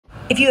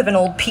If you have an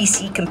old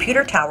PC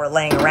computer tower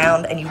laying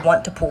around and you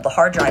want to pull the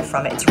hard drive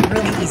from it, it's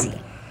really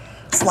easy.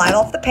 Slide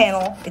off the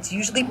panel. It's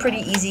usually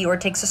pretty easy, or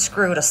it takes a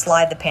screw to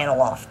slide the panel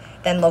off.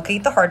 Then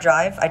locate the hard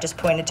drive. I just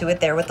pointed to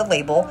it there with the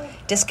label.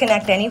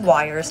 Disconnect any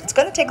wires. It's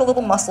going to take a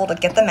little muscle to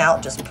get them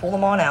out. Just pull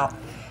them on out.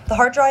 The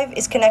hard drive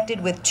is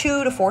connected with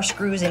 2 to 4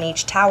 screws in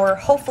each tower.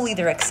 Hopefully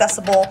they're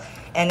accessible,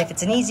 and if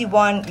it's an easy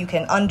one, you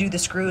can undo the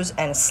screws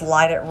and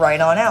slide it right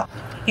on out.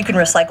 You can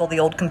recycle the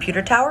old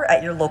computer tower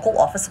at your local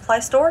office supply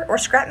store or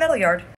scrap metal yard.